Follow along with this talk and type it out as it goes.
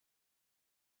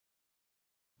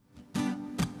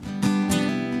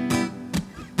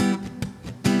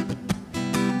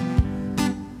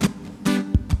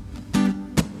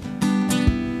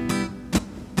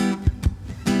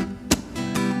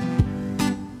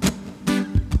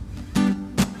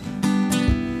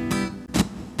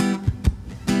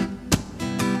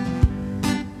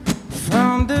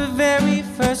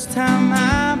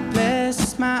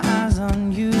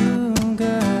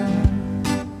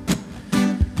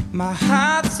my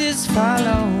heart says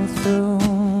follow through.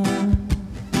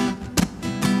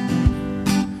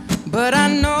 But I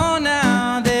know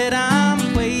now that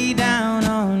I'm way down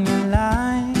on your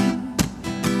line.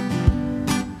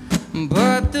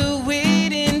 But the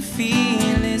waiting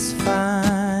feel is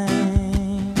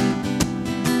fine.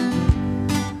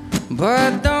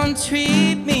 But don't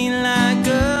treat me like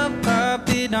a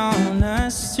puppet on a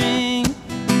string,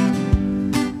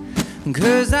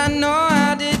 'cause I know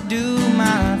how to do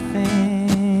my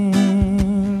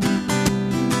thing.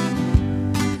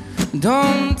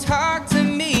 Don't talk to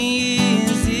me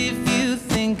as if you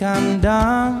think I'm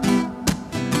dumb.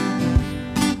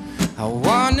 I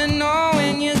wanna know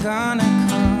when you're gonna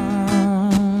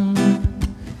come,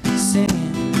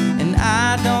 singing, and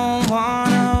I don't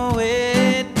wanna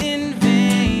wait in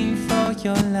vain for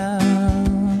your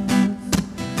love,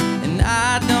 and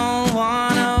I don't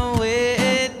wanna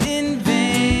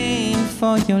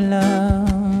for your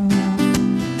love.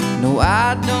 No,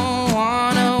 I don't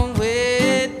wanna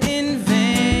wait in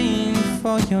vain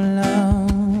for your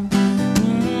love.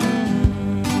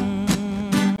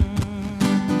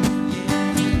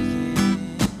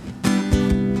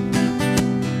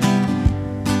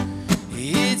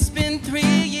 It's been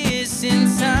 3 years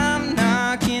since I'm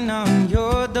knocking on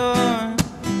your door,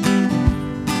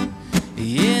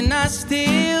 and I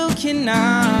still can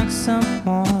knock some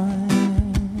more.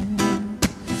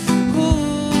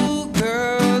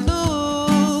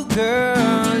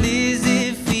 Girl, is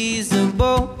it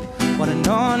feasible? Wanna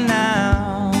know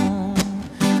now,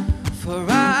 for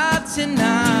I to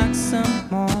knock some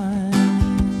more.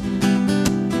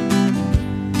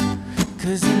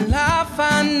 'Cause in life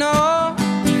I know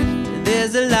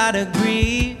there's a lot of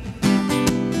grief,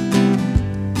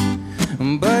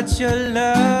 but your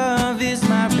love is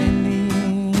my relief.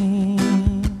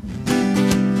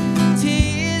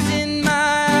 Tears in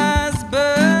my eyes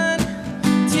burn,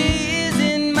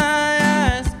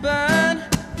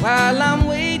 while I'm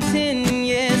waiting,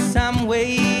 yes, I'm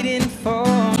waiting for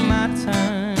my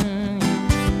turn,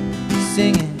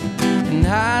 singing, and I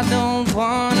don't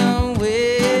wanna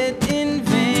wait in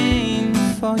vain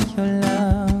for your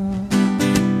love,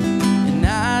 and I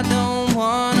don't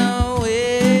wanna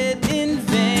wait in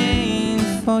vain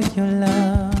for your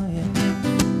love, yeah.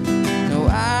 No,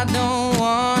 I don't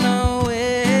wanna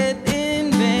wait in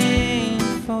vain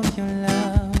for your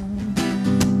love,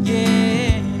 yeah.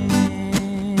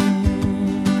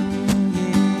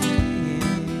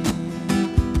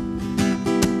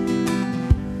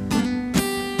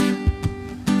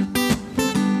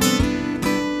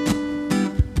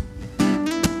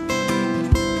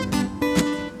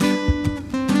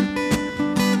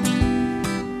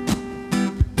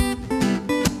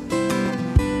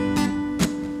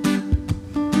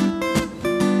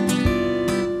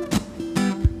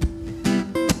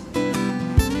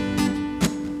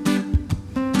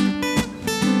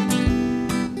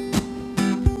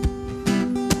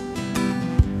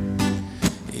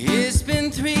 It's been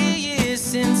 3 years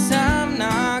since I'm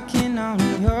knocking on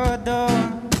your door,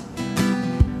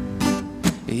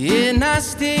 and I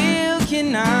still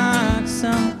can knock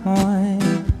some more.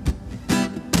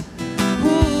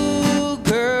 Ooh,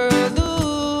 girl,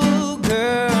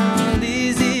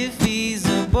 is it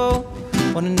feasible?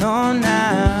 Wanna know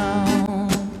now,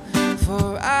 for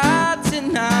I to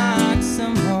knock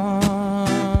some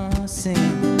more,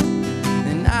 sing,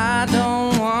 and I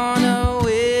don't wanna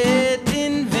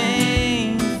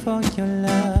for your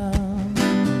love,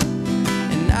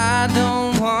 and I don't